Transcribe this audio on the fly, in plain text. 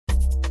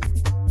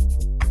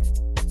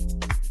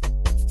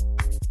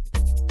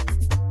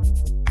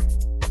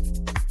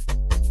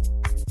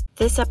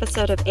This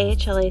episode of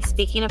AHLA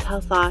Speaking of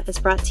Health Law is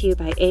brought to you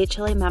by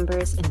AHLA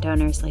members and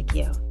donors like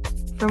you.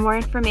 For more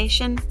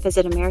information,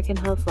 visit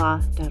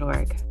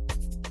AmericanHealthLaw.org.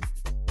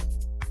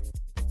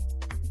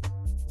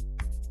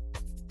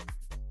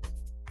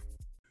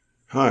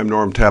 Hi, I'm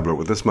Norm Tabler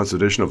with this month's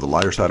edition of The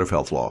Lighter Side of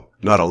Health Law.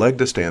 Not a leg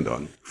to stand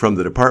on. From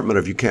the Department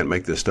of You Can't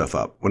Make This Stuff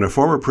Up. When a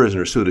former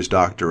prisoner sued his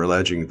doctor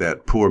alleging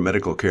that poor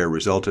medical care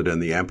resulted in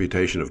the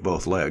amputation of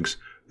both legs,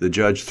 the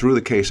judge threw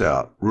the case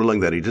out, ruling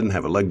that he didn't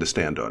have a leg to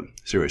stand on.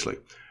 Seriously.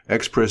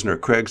 Ex-prisoner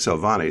Craig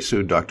Salvani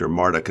sued Dr.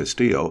 Marta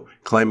Castillo,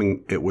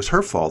 claiming it was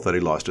her fault that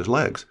he lost his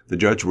legs. The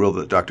judge ruled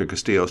that Dr.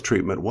 Castillo's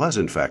treatment was,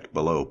 in fact,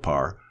 below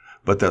par,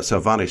 but that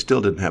Salvani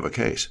still didn't have a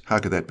case. How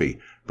could that be?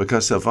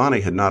 Because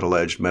Salvani had not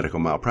alleged medical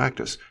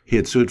malpractice. He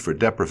had sued for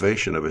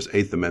deprivation of his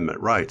Eighth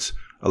Amendment rights,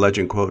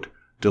 alleging, quote,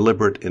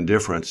 deliberate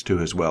indifference to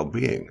his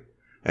well-being.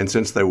 And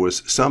since there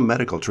was some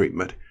medical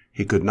treatment,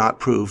 he could not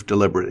prove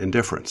deliberate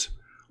indifference.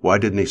 Why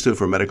didn't he sue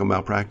for medical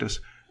malpractice?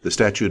 The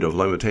statute of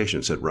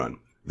limitations had run.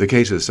 The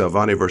case is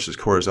Salvani versus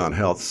Corazon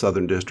Health,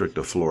 Southern District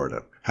of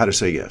Florida. How to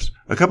say yes.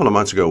 A couple of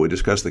months ago, we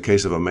discussed the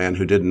case of a man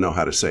who didn't know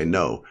how to say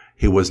no.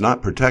 He was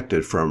not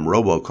protected from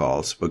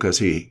robocalls because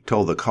he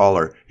told the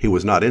caller he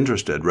was not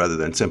interested rather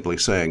than simply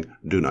saying,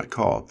 do not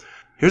call.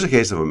 Here's a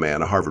case of a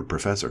man, a Harvard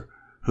professor,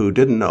 who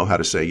didn't know how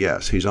to say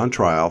yes. He's on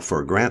trial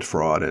for grant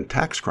fraud and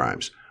tax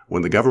crimes.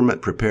 When the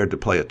government prepared to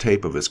play a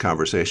tape of his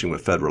conversation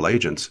with federal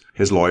agents,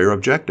 his lawyer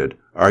objected,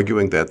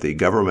 arguing that the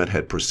government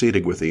had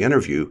proceeded with the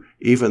interview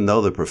even though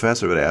the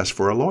professor had asked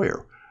for a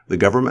lawyer. The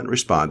government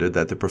responded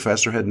that the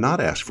professor had not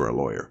asked for a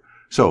lawyer.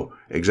 So,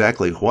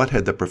 exactly what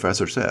had the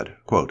professor said?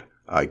 Quote,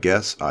 I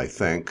guess, I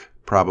think,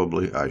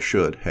 probably I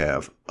should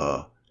have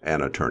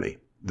an attorney.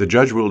 The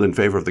judge ruled in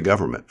favor of the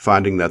government,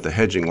 finding that the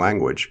hedging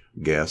language,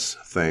 guess,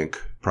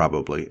 think,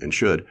 probably, and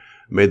should,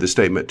 made the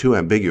statement too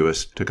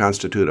ambiguous to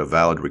constitute a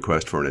valid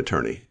request for an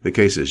attorney. The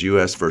case is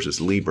U.S. versus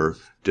Lieber,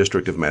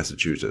 District of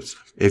Massachusetts.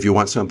 If you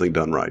want something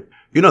done right.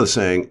 You know the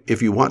saying,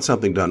 if you want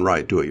something done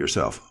right, do it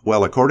yourself.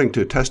 Well, according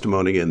to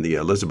testimony in the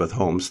Elizabeth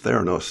Holmes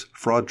Theranos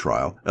fraud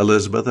trial,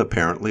 Elizabeth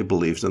apparently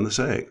believes in the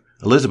saying.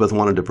 Elizabeth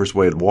wanted to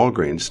persuade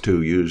Walgreens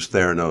to use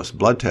Theranos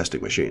blood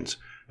testing machines.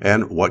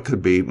 And what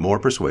could be more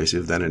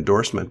persuasive than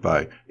endorsement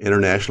by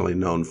internationally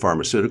known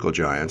pharmaceutical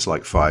giants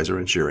like Pfizer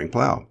and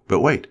Schering-Plough? But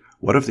wait.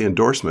 What if the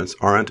endorsements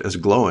aren't as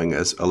glowing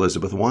as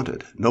Elizabeth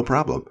wanted? No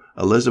problem.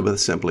 Elizabeth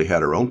simply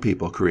had her own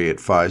people create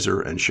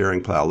Pfizer and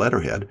Schering-Plough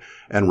letterhead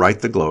and write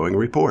the glowing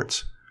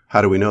reports.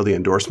 How do we know the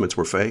endorsements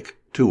were fake?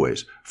 Two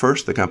ways.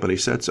 First, the company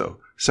said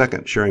so.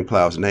 Second,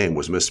 Schering-Plough's name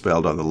was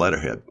misspelled on the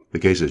letterhead. The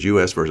case is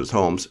U.S. versus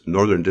Holmes,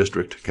 Northern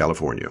District,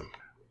 California.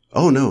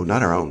 Oh no,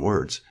 not our own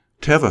words.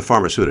 Teva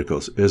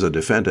Pharmaceuticals is a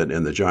defendant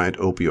in the giant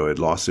opioid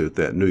lawsuit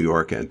that New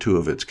York and two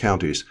of its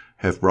counties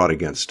have brought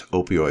against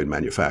opioid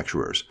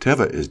manufacturers.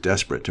 Teva is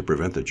desperate to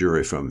prevent the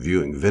jury from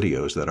viewing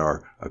videos that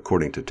are,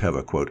 according to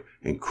Teva, quote,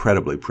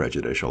 incredibly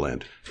prejudicial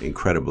and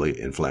incredibly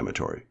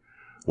inflammatory.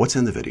 What's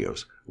in the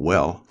videos?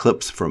 Well,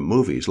 clips from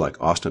movies like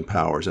Austin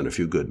Powers and A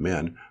Few Good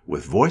Men,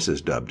 with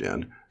voices dubbed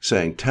in,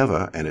 saying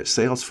Teva and its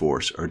sales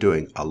force are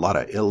doing a lot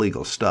of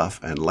illegal stuff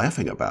and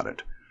laughing about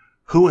it.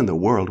 Who in the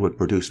world would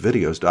produce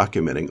videos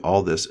documenting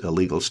all this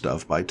illegal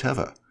stuff by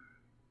Teva?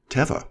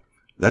 Teva.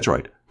 That's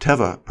right.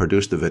 Teva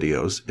produced the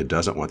videos it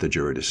doesn't want the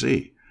jury to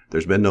see.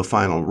 There's been no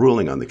final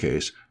ruling on the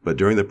case, but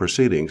during the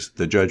proceedings,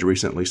 the judge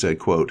recently said,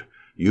 quote,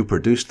 you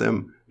produced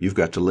them, you've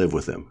got to live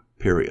with them,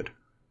 period.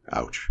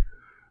 Ouch.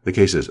 The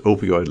case is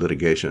opioid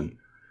litigation,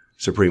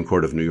 Supreme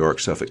Court of New York,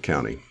 Suffolk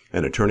County.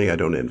 An attorney I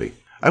don't envy.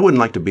 I wouldn't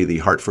like to be the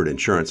Hartford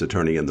insurance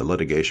attorney in the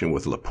litigation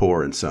with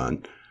Lepore and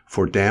Son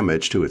for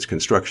damage to its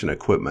construction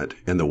equipment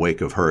in the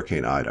wake of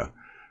Hurricane Ida.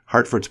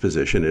 Hartford's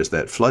position is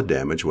that flood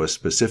damage was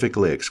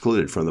specifically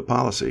excluded from the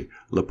policy.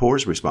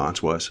 Lepore's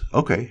response was,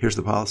 okay, here's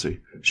the policy.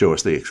 Show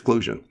us the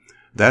exclusion.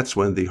 That's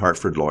when the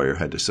Hartford lawyer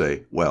had to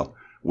say, well,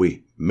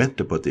 we meant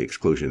to put the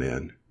exclusion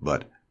in,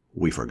 but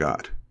we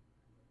forgot.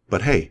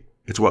 But hey,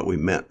 it's what we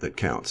meant that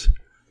counts.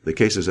 The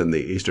case is in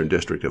the Eastern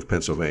District of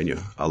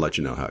Pennsylvania. I'll let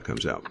you know how it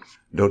comes out.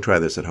 Don't try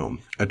this at home.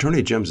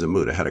 Attorney Jim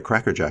Zamuda had a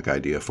crackerjack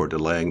idea for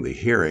delaying the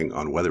hearing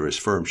on whether his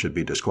firm should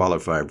be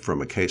disqualified from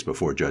a case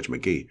before Judge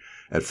McGee.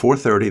 At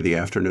 4:30 the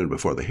afternoon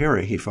before the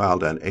hearing, he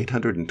filed an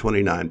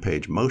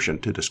 829-page motion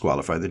to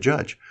disqualify the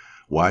judge.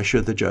 Why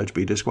should the judge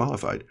be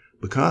disqualified?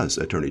 Because,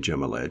 Attorney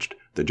Jim alleged,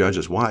 the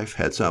judge's wife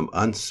had some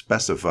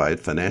unspecified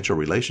financial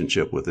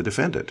relationship with the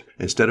defendant.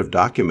 Instead of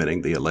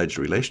documenting the alleged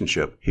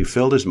relationship, he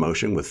filled his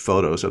motion with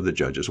photos of the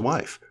judge's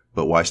wife.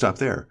 But why stop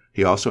there?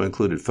 He also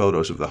included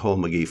photos of the whole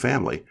McGee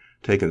family,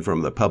 taken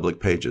from the public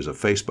pages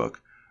of Facebook.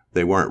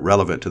 They weren't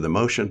relevant to the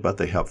motion, but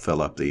they helped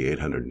fill up the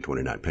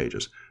 829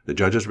 pages. The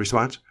judge's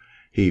response?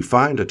 He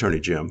fined Attorney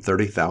Jim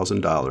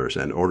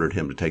 $30,000 and ordered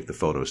him to take the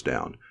photos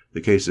down.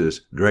 The case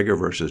is Dreger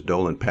versus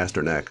Dolan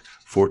Pasternak,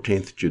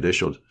 14th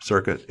Judicial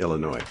Circuit,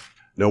 Illinois.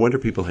 No wonder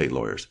people hate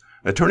lawyers.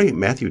 Attorney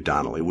Matthew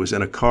Donnelly was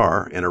in a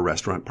car in a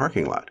restaurant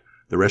parking lot.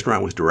 The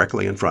restaurant was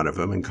directly in front of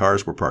him, and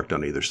cars were parked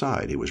on either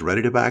side. He was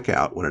ready to back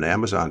out when an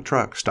Amazon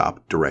truck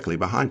stopped directly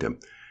behind him.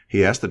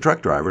 He asked the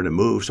truck driver to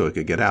move so he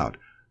could get out.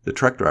 The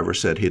truck driver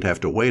said he'd have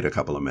to wait a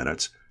couple of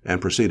minutes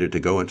and proceeded to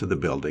go into the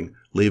building,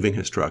 leaving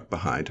his truck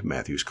behind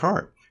Matthew's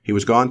car. He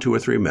was gone 2 or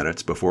 3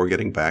 minutes before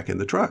getting back in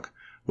the truck.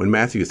 When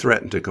Matthew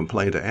threatened to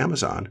complain to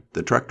Amazon,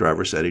 the truck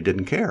driver said he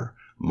didn't care,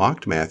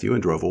 mocked Matthew,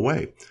 and drove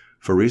away.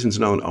 For reasons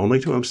known only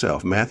to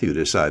himself, Matthew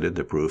decided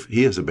to prove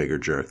he is a bigger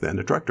jerk than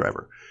the truck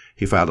driver.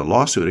 He filed a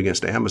lawsuit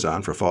against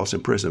Amazon for false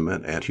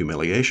imprisonment and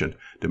humiliation,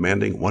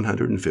 demanding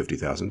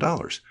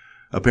 $150,000.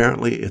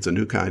 Apparently, it's a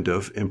new kind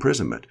of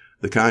imprisonment,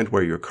 the kind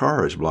where your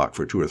car is blocked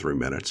for 2 or 3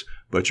 minutes,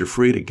 but you're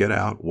free to get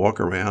out, walk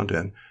around,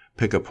 and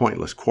pick a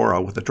pointless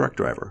quarrel with the truck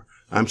driver.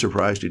 I'm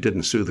surprised he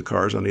didn't sue the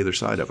cars on either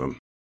side of him.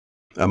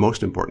 A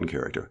most important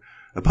character.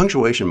 A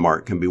punctuation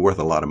mark can be worth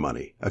a lot of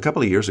money. A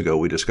couple of years ago,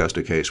 we discussed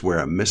a case where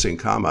a missing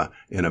comma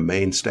in a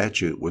Maine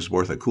statute was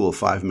worth a cool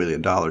 $5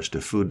 million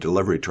to food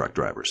delivery truck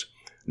drivers.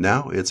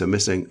 Now it's a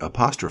missing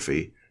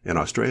apostrophe in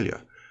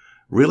Australia.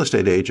 Real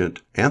estate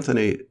agent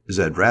Anthony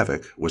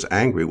Zedravic was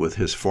angry with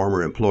his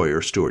former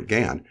employer, Stuart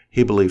Gann.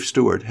 He believed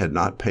Stuart had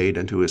not paid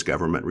into his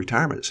government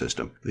retirement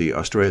system, the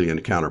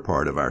Australian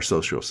counterpart of our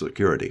Social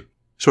Security.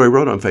 So he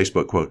wrote on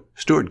Facebook, quote,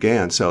 "Stuart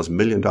Gann sells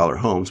million-dollar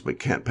homes but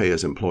can't pay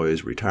his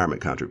employees'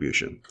 retirement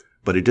contribution."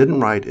 But he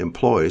didn't write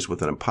employees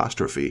with an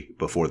apostrophe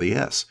before the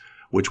S,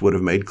 which would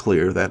have made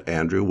clear that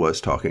Andrew was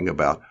talking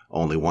about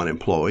only one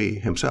employee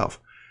himself.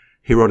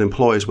 He wrote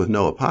employees with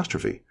no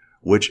apostrophe,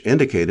 which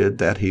indicated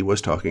that he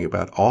was talking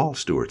about all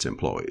Stuart's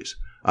employees.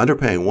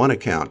 Underpaying one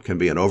account can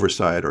be an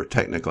oversight or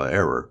technical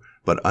error,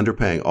 but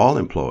underpaying all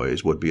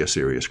employees would be a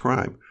serious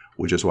crime,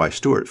 which is why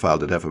Stuart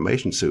filed a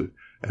defamation suit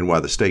and why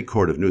the State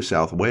Court of New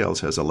South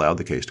Wales has allowed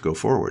the case to go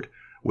forward,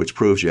 which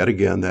proves yet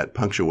again that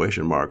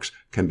punctuation marks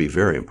can be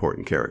very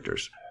important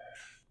characters.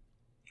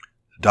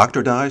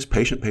 Doctor dies,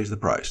 patient pays the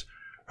price.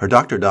 Her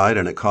doctor died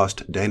and it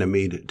cost Dana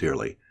Mead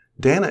dearly.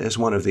 Dana is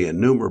one of the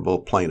innumerable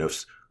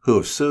plaintiffs who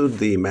have sued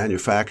the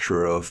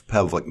manufacturer of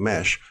pelvic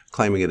mesh,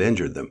 claiming it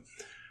injured them.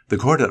 The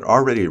court had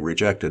already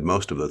rejected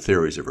most of the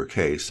theories of her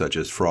case, such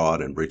as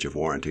fraud and breach of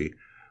warranty,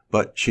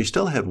 but she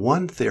still had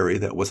one theory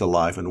that was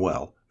alive and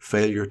well: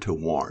 failure to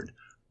warn.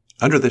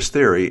 Under this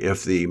theory,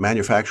 if the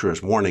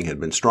manufacturer's warning had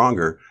been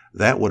stronger,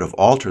 that would have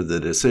altered the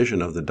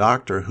decision of the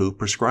doctor who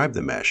prescribed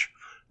the mesh.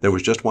 There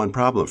was just one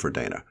problem for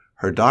Dana.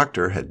 Her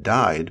doctor had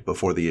died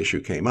before the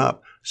issue came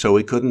up, so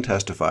he couldn't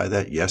testify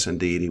that, yes,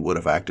 indeed, he would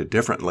have acted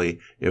differently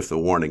if the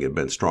warning had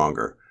been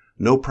stronger.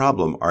 No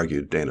problem,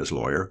 argued Dana's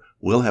lawyer.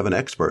 We'll have an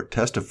expert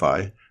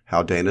testify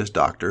how Dana's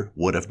doctor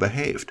would have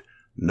behaved.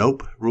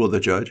 Nope, ruled the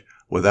judge.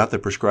 Without the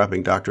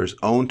prescribing doctor's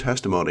own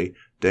testimony,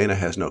 Dana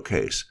has no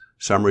case.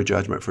 Summary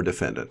judgment for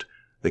defendant.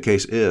 The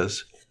case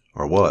is,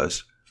 or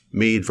was,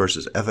 Mead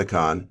versus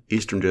Ethicon,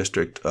 Eastern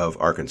District of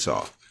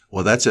Arkansas.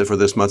 Well, that's it for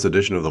this month's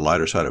edition of The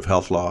Lighter Side of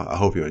Health Law. I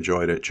hope you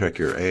enjoyed it. Check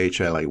your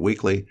AHLA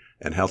Weekly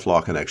and Health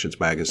Law Connections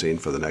magazine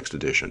for the next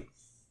edition.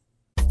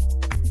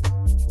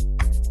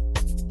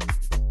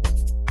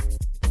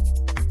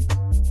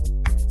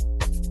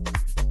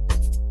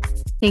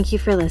 Thank you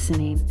for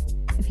listening.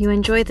 If you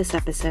enjoyed this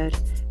episode,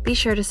 be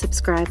sure to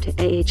subscribe to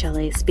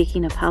AHLA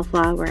Speaking of Health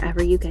Law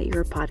wherever you get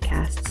your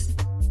podcasts.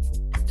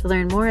 To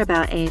learn more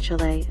about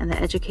AHLA and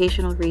the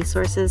educational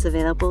resources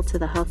available to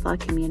the health law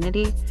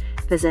community,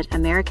 visit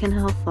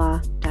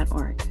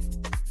AmericanHealthLaw.org.